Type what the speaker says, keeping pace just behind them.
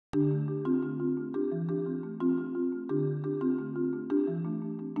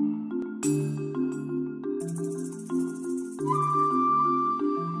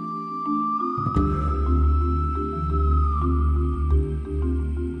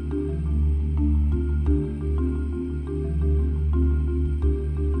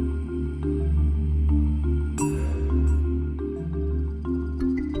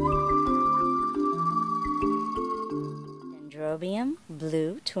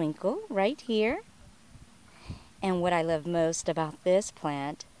Twinkle right here. And what I love most about this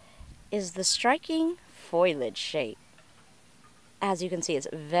plant is the striking foliage shape. As you can see, it's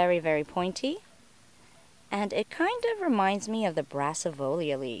very, very pointy, and it kind of reminds me of the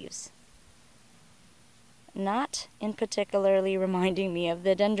brassivolia leaves. Not in particularly reminding me of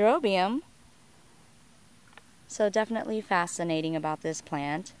the dendrobium. So definitely fascinating about this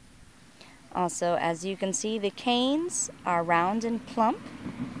plant. Also, as you can see, the canes are round and plump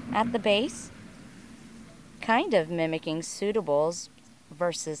at the base, kind of mimicking pseudoballs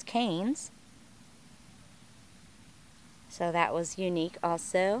versus canes. So that was unique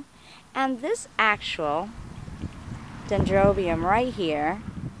also. And this actual dendrobium right here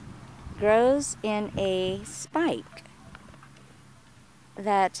grows in a spike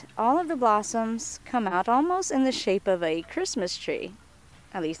that all of the blossoms come out almost in the shape of a Christmas tree.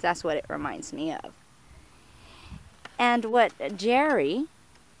 At least that's what it reminds me of. And what Jerry,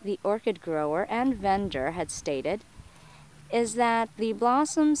 the orchid grower and vendor, had stated is that the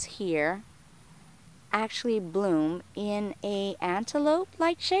blossoms here actually bloom in a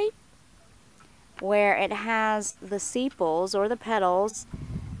antelope-like shape, where it has the sepals or the petals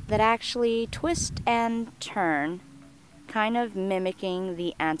that actually twist and turn, kind of mimicking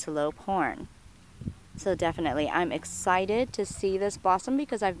the antelope horn. So definitely I'm excited to see this blossom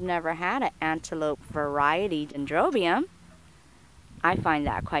because I've never had an antelope variety dendrobium. I find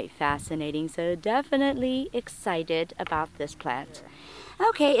that quite fascinating, so definitely excited about this plant.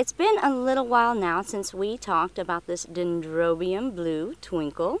 Okay, it's been a little while now since we talked about this dendrobium Blue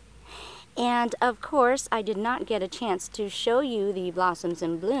Twinkle. And of course, I did not get a chance to show you the blossoms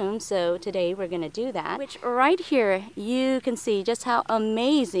in bloom, so today we're going to do that. Which right here, you can see just how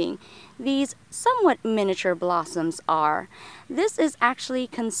amazing these somewhat miniature blossoms are. This is actually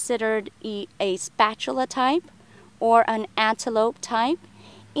considered a spatula type or an antelope type,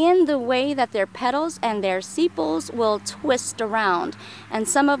 in the way that their petals and their sepals will twist around, and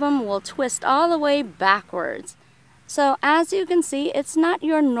some of them will twist all the way backwards. So as you can see, it's not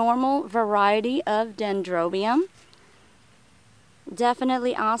your normal variety of dendrobium.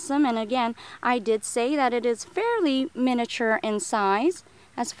 Definitely awesome. And again, I did say that it is fairly miniature in size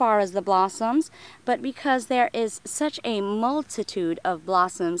as far as the blossoms, but because there is such a multitude of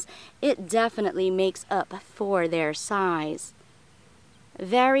blossoms, it definitely makes up for their size.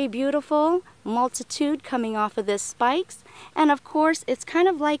 Very beautiful multitude coming off of this spikes, and of course it's kind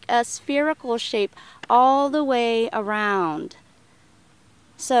of like a spherical shape all the way around.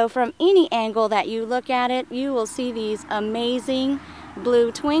 So from any angle that you look at it, you will see these amazing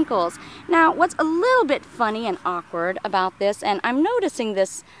blue twinkles. Now what's a little bit funny and awkward about this, and I'm noticing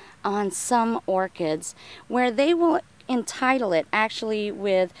this on some orchids, where they will entitle it actually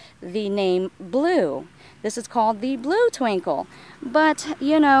with the name blue. This is called the Blue Twinkle. But,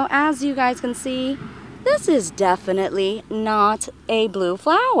 you know, as you guys can see, this is definitely not a blue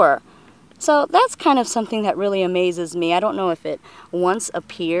flower. So that's kind of something that really amazes me. I don't know if it once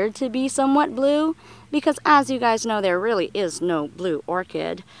appeared to be somewhat blue, because as you guys know, there really is no blue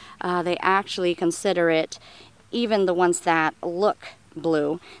orchid. They actually consider it, even the ones that look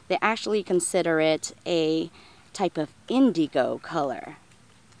blue, they actually consider it a type of indigo color.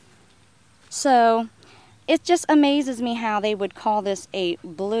 So it just amazes me how they would call this a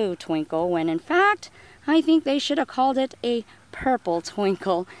blue twinkle when in fact I think they should have called it a purple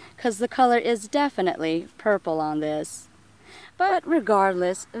twinkle, because the color is definitely purple on this. But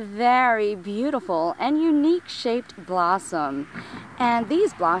regardless, very beautiful and unique shaped blossom. And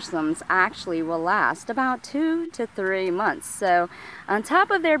these blossoms actually will last about 2 to 3 months. So on top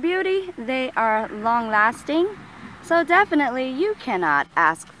of their beauty, they are long lasting. So definitely you cannot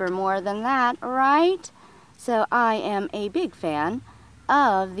ask for more than that, right? So I am a big fan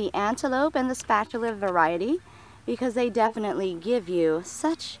of the antelope and the spatula variety, because they definitely give you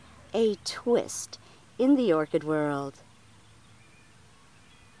such a twist in the orchid world.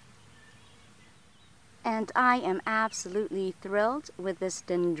 And I am absolutely thrilled with this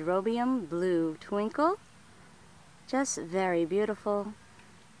dendrobium Blue Twinkle. Just very beautiful,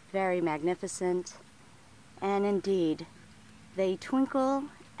 very magnificent, and indeed, they twinkle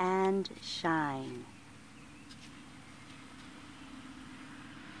and shine.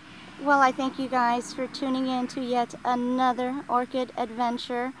 Well, I thank you guys for tuning in to yet another orchid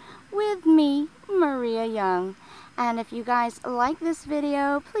adventure with me, Maria Young. And if you guys like this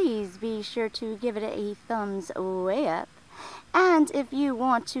video, please be sure to give it a thumbs way up. And if you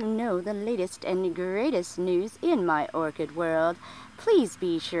want to know the latest and greatest news in my orchid world, please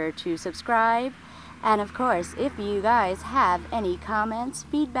be sure to subscribe. And of course, if you guys have any comments,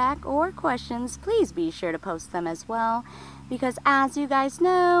 feedback, or questions, please be sure to post them as well. because as you guys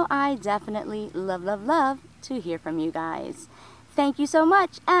know, I definitely love to hear from you guys. Thank you so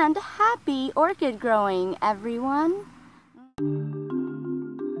much, and happy orchid growing, everyone!